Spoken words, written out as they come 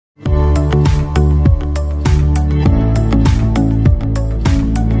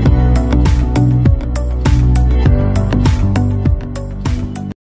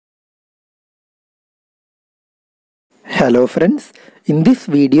Hello friends, in this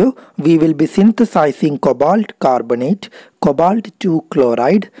video we will be synthesizing cobalt carbonate, cobalt II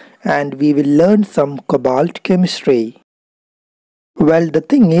chloride, and we will learn some cobalt chemistry. Well, the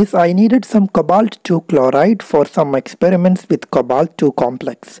thing is, I needed some cobalt II chloride for some experiments with cobalt II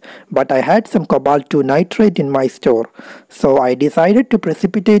complex, but I had some cobalt II nitrate in my store, so I decided to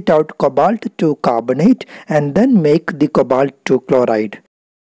precipitate out cobalt II carbonate and then make the cobalt II chloride.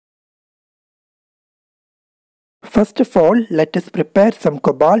 First of all, let us prepare some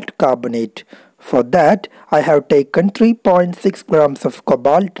cobalt carbonate. For that, I have taken 3.6 grams of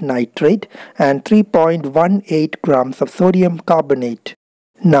cobalt nitrate and 3.18 grams of sodium carbonate.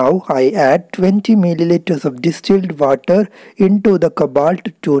 Now I add 20 milliliters of distilled water into the cobalt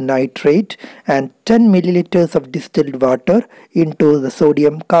II nitrate and 10 milliliters of distilled water into the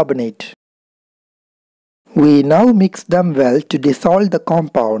sodium carbonate. We now mix them well to dissolve the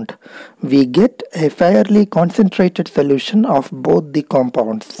compound. We get a fairly concentrated solution of both the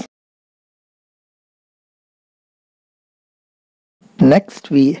compounds. Next,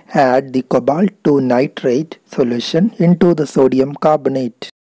 we add the cobalt II nitrate solution into the sodium carbonate.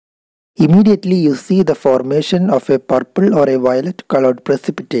 Immediately you see the formation of a purple or a violet colored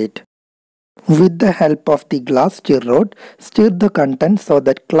precipitate. With the help of the glass stir rod, stir the contents so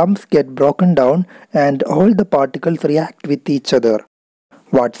that clumps get broken down and all the particles react with each other.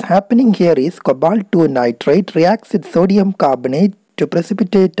 What's happening here is cobalt II nitrate reacts with sodium carbonate to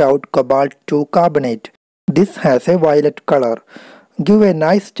precipitate out cobalt II carbonate. This has a violet color. Give a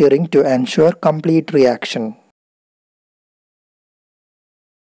nice stirring to ensure complete reaction.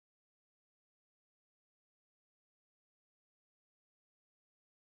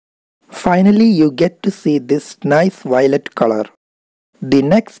 Finally, you get to see this nice violet color. The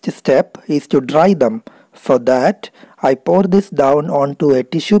next step is to dry them. For that, I pour this down onto a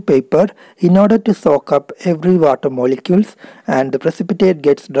tissue paper in order to soak up every water molecules and the precipitate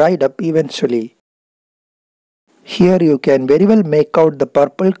gets dried up eventually. Here you can very well make out the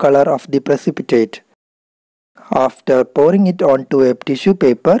purple color of the precipitate. After pouring it onto a tissue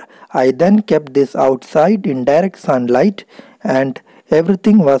paper, I then kept this outside in direct sunlight and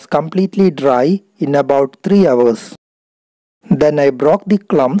everything was completely dry in about 3 hours. Then I broke the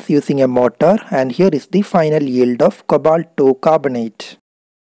clumps using a mortar and here is the final yield of cobalt II carbonate.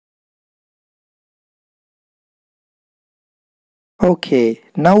 Okay,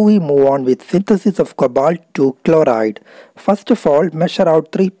 now we move on with synthesis of cobalt II chloride. First of all, measure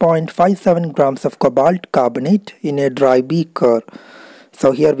out 3.57 grams of cobalt carbonate in a dry beaker.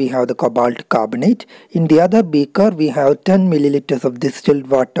 So here we have the cobalt carbonate. In the other beaker we have 10 milliliters of distilled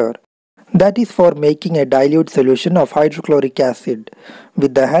water. That is for making a dilute solution of hydrochloric acid.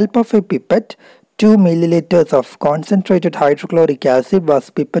 With the help of a pipette, 2 milliliters of concentrated hydrochloric acid was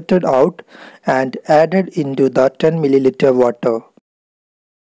pipetted out and added into the 10 milliliter water.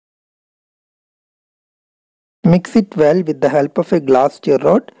 Mix it well with the help of a glass stir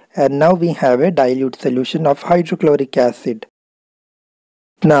rod and now we have a dilute solution of hydrochloric acid.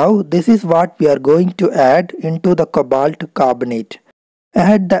 Now this is what we are going to add into the cobalt carbonate.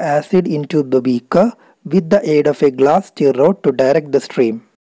 Add the acid into the beaker with the aid of a glass stir rod to direct the stream.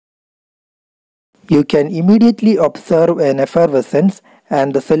 You can immediately observe an effervescence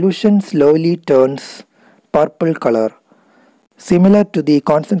and the solution slowly turns purple color, similar to the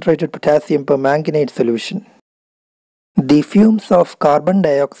concentrated potassium permanganate solution. The fumes of carbon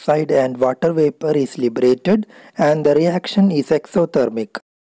dioxide and water vapor is liberated and the reaction is exothermic.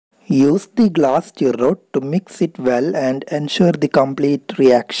 Use the glass stir rod to mix it well and ensure the complete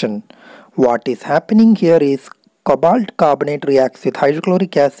reaction. What is happening here is cobalt carbonate reacts with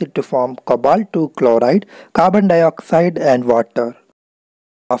hydrochloric acid to form cobalt II chloride, carbon dioxide and water.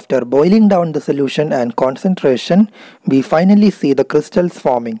 After boiling down the solution and concentration, we finally see the crystals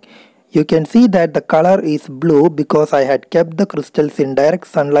forming. You can see that the color is blue because I had kept the crystals in direct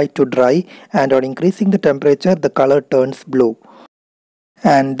sunlight to dry and on increasing the temperature the color turns blue.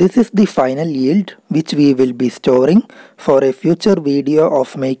 And this is the final yield which we will be storing for a future video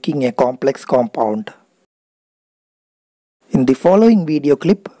of making a complex compound. In the following video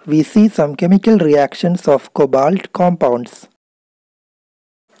clip, we see some chemical reactions of cobalt compounds.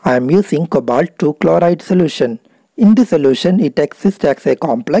 I am using cobalt II chloride solution. In the solution, it exists as a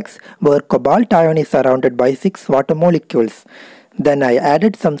complex where cobalt ion is surrounded by 6 water molecules. Then I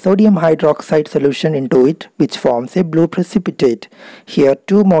added some sodium hydroxide solution into it which forms a blue precipitate. Here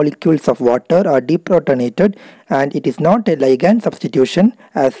 2 molecules of water are deprotonated and it is not a ligand substitution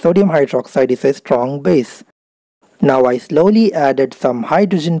as sodium hydroxide is a strong base. Now I slowly added some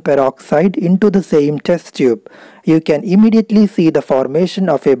hydrogen peroxide into the same test tube. You can immediately see the formation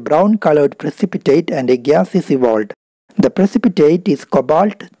of a brown colored precipitate and a gas is evolved. The precipitate is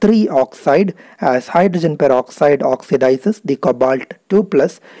cobalt 3 oxide, as hydrogen peroxide oxidizes the cobalt 2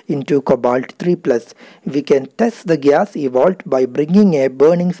 plus into cobalt 3 plus. We can test the gas evolved by bringing a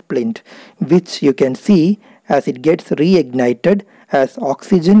burning splint, which you can see as it gets reignited, as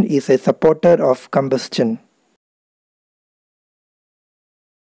oxygen is a supporter of combustion.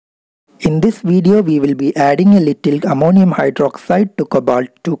 In this video we will be adding a little ammonium hydroxide to cobalt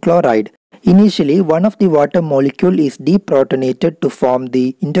II chloride. Initially, one of the water molecule is deprotonated to form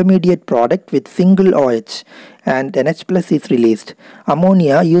the intermediate product with single OH, and an H plus is released.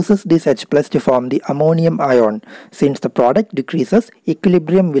 Ammonia uses this H plus to form the ammonium ion. Since the product decreases,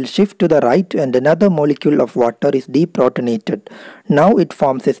 equilibrium will shift to the right and another molecule of water is deprotonated. Now it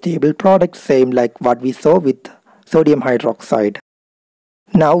forms a stable product, same like what we saw with sodium hydroxide.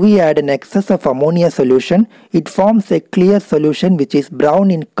 Now we add an excess of ammonia solution. It forms a clear solution which is brown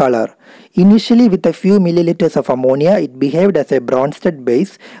in color. Initially, with a few milliliters of ammonia, it behaved as a Bronsted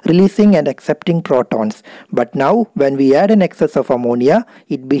base, releasing and accepting protons. But now when we add an excess of ammonia,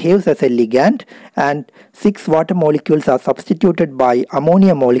 it behaves as a ligand, and 6 water molecules are substituted by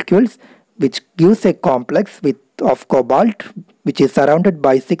ammonia molecules, which gives a complex of cobalt which is surrounded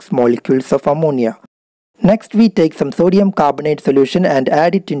by 6 molecules of ammonia. Next we take some sodium carbonate solution and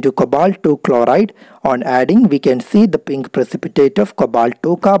add it into cobalt II chloride. On adding, we can see the pink precipitate of cobalt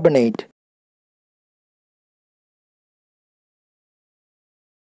II carbonate.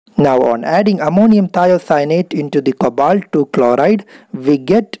 Now on adding ammonium thiocyanate into the cobalt II chloride, we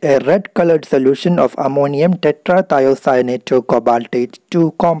get a red colored solution of ammonium tetrathiocyanate to cobaltate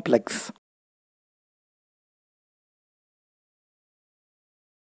 2 complex.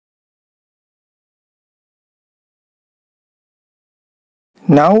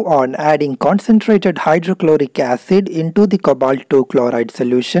 Now on adding concentrated hydrochloric acid into the cobalt II chloride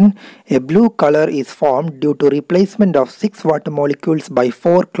solution, a blue color is formed due to replacement of 6 water molecules by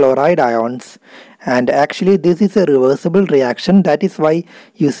 4 chloride ions. And actually this is a reversible reaction, that is why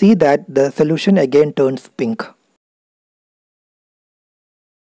you see that the solution again turns pink.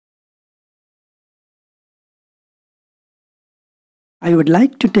 I would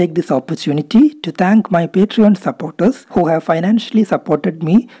like to take this opportunity to thank my Patreon supporters who have financially supported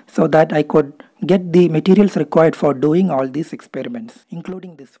me so that I could get the materials required for doing all these experiments,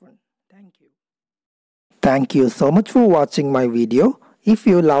 including this one. Thank you. Thank you so much for watching my video. If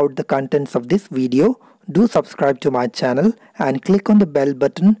you loved the contents of this video, do subscribe to my channel and click on the bell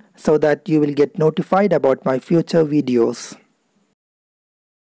button so that you will get notified about my future videos.